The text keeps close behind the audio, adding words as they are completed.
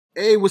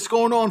Hey, what's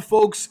going on,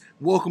 folks?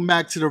 Welcome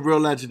back to the Real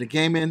Legend of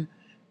Gaming.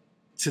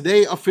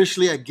 Today,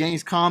 officially at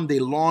Gamescom, they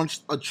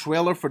launched a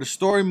trailer for the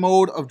story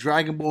mode of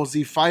Dragon Ball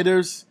Z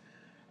Fighters.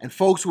 And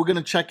folks, we're going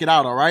to check it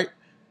out, all right?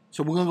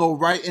 So we're going to go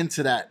right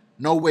into that.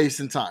 No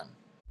wasting time.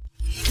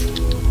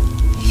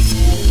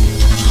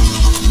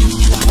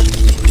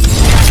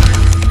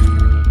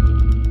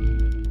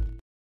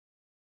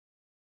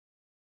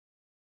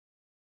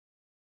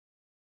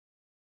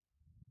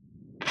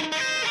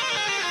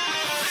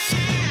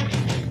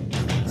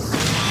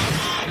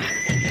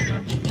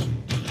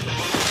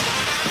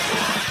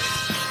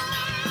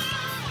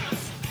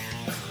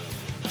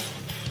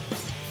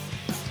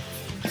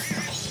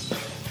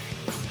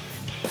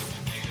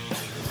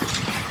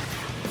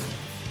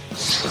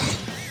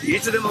い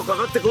つでもか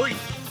かってこい。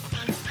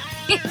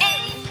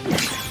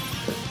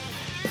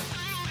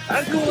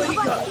覚悟はいい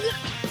か。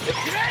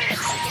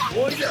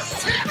終わりだ。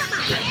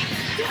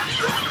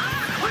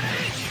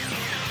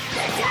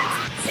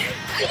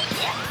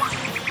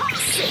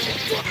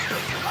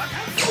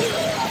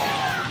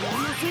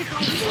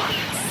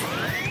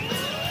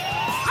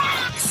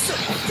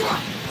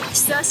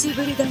久し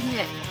ぶりだ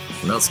ね。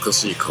懐か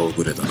しい顔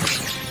ぶれだな。今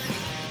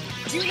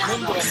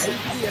度は本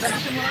気でやら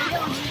せてもらうよ。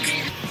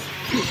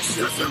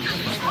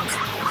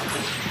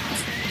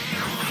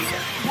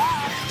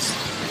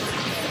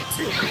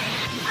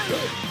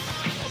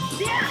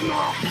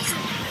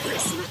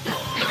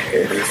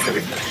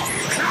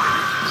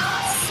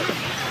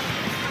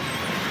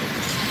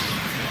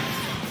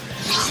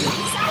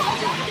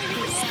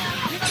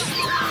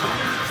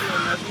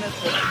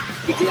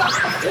行くよ。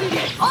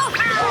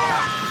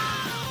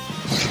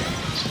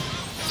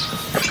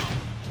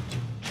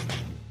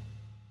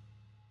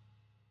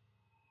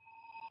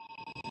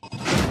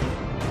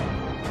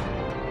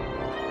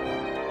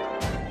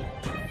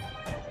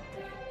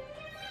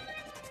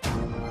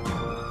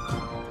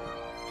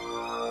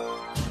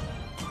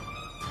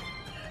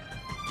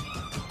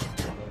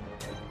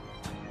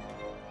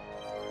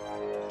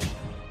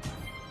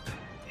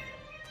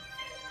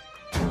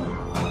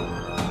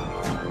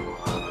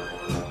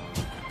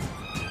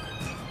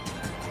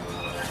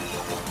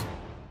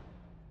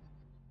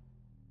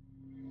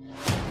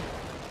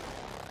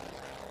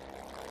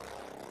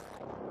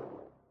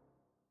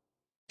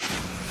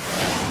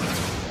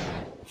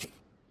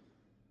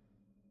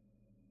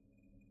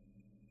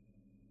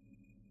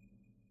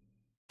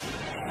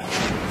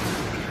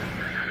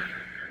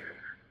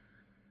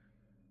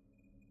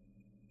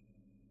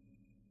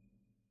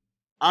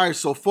All right,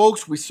 so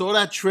folks, we saw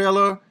that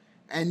trailer,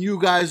 and you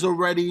guys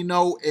already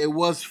know it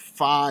was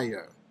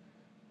fire.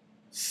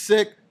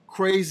 Sick,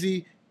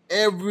 crazy,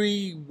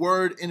 every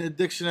word in the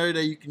dictionary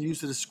that you can use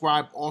to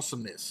describe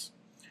awesomeness.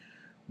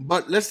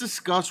 But let's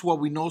discuss what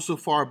we know so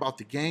far about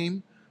the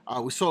game.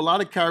 We saw a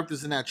lot of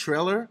characters in that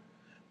trailer,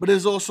 but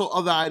there's also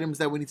other items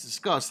that we need to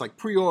discuss, like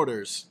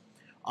pre-orders,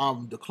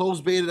 the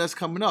closed beta that's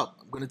coming up.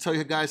 I'm going to tell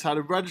you guys how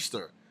to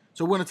register.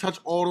 So we're going to touch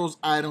all those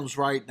items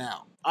right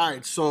now. All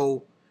right,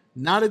 so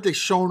now that they've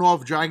shown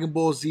off Dragon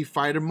Ball Z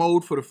Fighter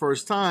mode for the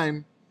first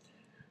time,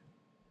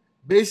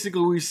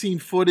 basically we've seen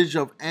footage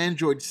of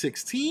Android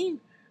 16,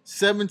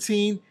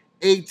 17,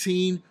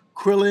 18,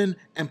 Krillin,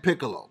 and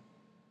Piccolo.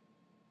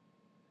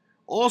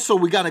 Also,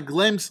 we got a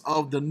glimpse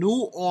of the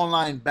new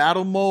online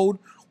battle mode,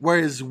 where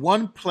it's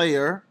one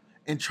player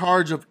in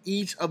charge of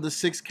each of the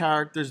 6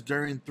 characters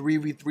during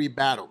 3v3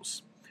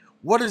 battles.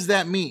 What does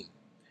that mean?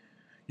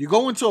 You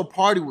go into a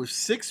party with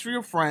 6 of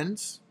your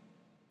friends,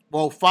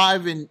 well,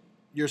 5 in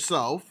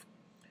yourself,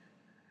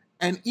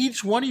 and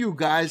each one of you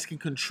guys can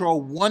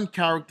control one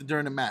character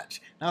during the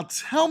match. Now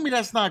tell me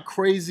that's not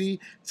crazy.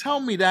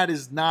 Tell me that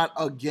is not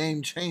a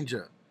game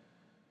changer.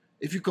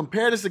 If you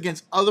compare this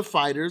against other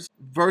fighters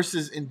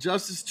versus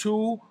Injustice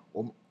 2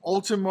 or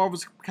Ultimate Marvel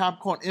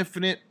Capcom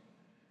Infinite,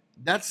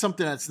 that's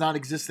something that's not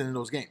existent in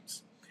those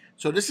games.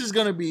 So this is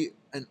going to be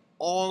an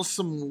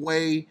awesome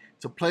way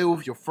to play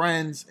with your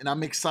friends, and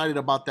I'm excited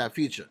about that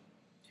feature.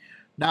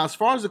 Now, as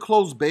far as the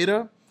closed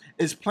beta,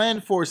 it's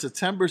planned for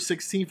September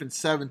 16th and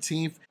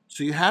 17th,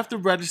 so you have to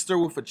register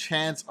with a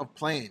chance of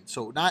playing.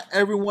 So not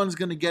everyone's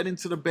going to get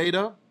into the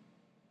beta.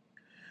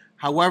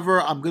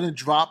 However, I'm going to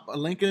drop a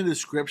link in the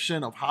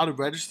description of how to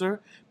register.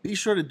 Be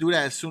sure to do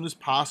that as soon as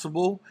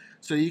possible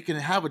so you can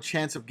have a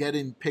chance of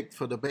getting picked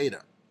for the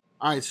beta.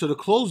 Alright, so the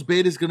closed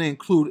beta is going to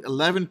include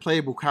 11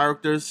 playable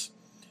characters: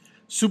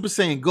 Super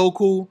Saiyan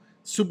Goku,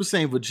 Super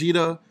Saiyan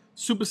Vegeta,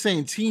 Super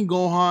Saiyan Teen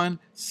Gohan,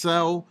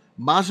 Cell,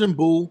 Majin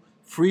Buu,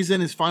 Frieza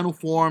in his final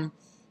form,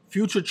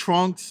 Future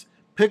Trunks,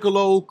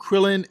 Piccolo,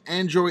 Krillin,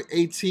 Android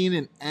 18,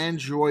 and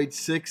Android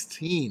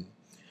 16.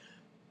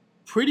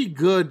 Pretty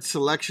good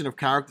selection of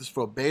characters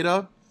for a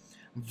beta.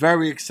 I'm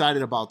very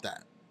excited about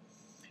that.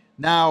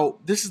 Now,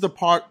 this is the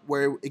part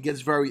where it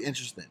gets very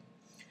interesting.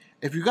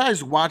 If you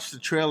guys watch the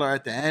trailer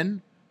at the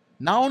end,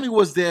 not only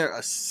was there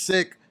a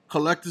sick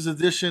collector's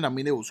edition, I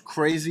mean, it was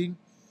crazy,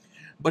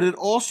 but it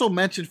also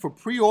mentioned for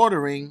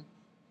pre-ordering,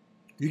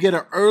 you get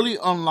an early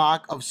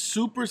unlock of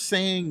Super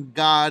Saiyan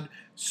God,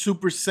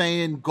 Super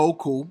Saiyan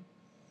Goku,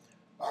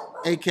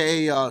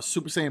 aka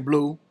Super Saiyan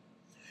Blue.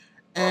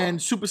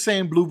 and Super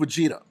Saiyan Blue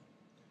Vegeta.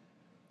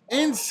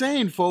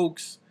 Insane,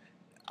 folks.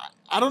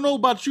 I don't know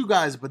about you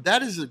guys, but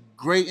that is a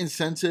great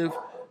incentive.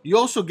 You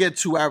also get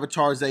 2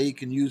 avatars that you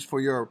can use for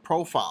your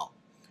profile.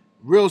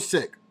 Real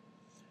sick.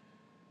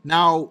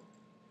 Now,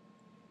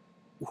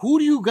 who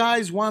do you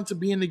guys want to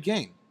be in the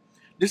game?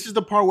 This is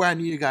the part where I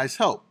need you guys'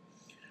 help.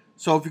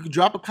 So if you could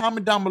drop a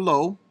comment down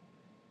below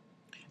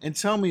and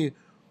tell me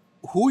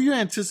who you're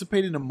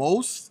anticipating the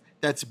most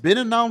that's been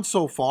announced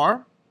so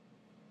far.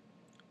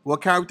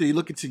 What character you're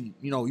looking to,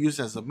 use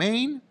as a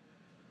main?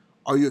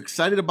 Are you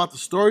excited about the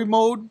story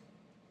mode?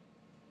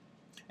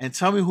 And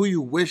tell me who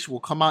you wish will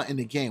come out in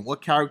the game.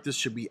 What characters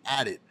should be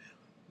added?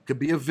 It could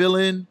be a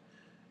villain.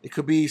 It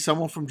could be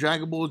someone from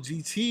Dragon Ball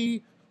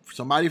GT,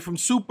 somebody from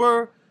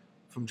Super,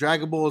 from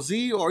Dragon Ball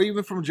Z, or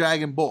even from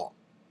Dragon Ball.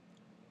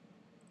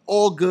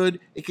 All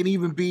good. It can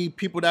even be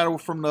people that are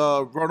from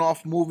the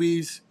runoff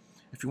movies.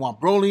 If you want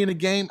Broly in the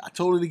game, I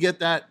totally get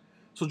that.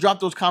 So drop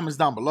those comments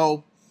down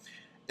below.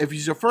 If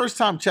it's your first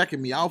time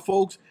checking me out,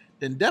 folks,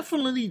 then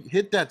definitely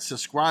hit that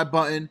subscribe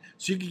button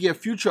so you can get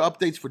future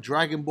updates for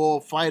Dragon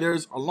Ball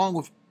FighterZ along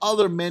with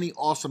other many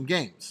awesome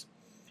games.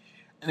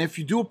 And if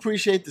you do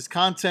appreciate this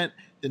content,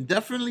 then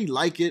definitely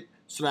like it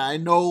so that I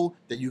know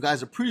that you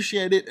guys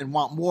appreciate it and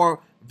want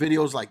more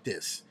videos like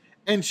this.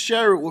 And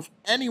share it with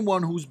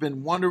anyone who's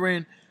been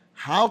wondering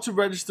how to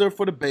register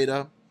for the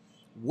beta,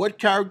 what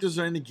characters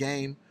are in the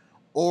game,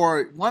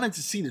 or wanted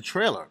to see the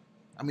trailer.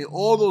 I mean,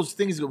 all those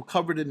things are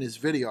covered in this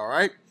video, all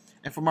right?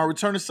 And for my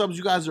returning subs,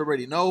 you guys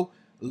already know.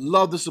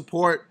 Love the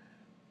support.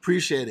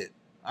 Appreciate it.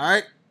 All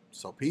right?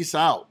 So peace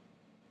out.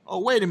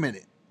 Oh, wait a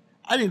minute.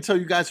 I didn't tell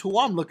you guys who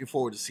I'm looking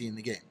forward to seeing in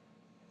the game.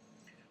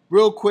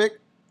 Real quick,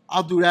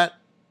 I'll do that.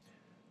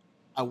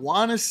 I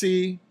want to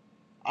see,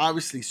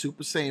 obviously,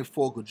 Super Saiyan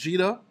 4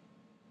 Gogeta.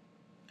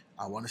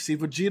 I want to see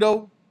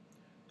Vegito.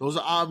 Those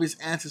are obvious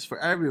answers for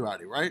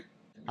everybody, right?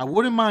 I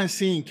wouldn't mind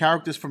seeing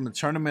characters from the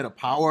Tournament of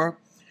Power.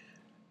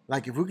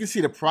 Like, if we can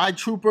see the Pride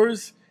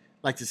Troopers,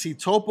 like to see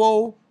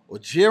Topo or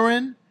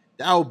Jiren,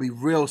 that would be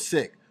real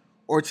sick.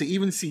 Or to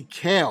even see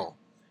Kale,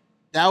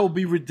 that would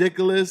be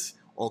ridiculous.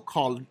 Or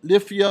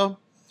Caulifla.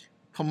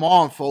 Come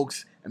on,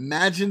 folks.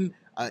 Imagine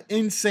an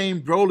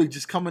insane Broly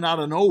just coming out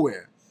of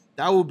nowhere.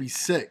 That would be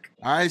sick.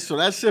 All right, so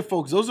that's it,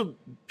 folks. Those are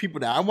people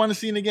that I want to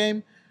see in the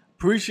game.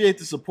 Appreciate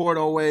the support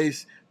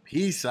always.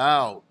 Peace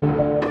out.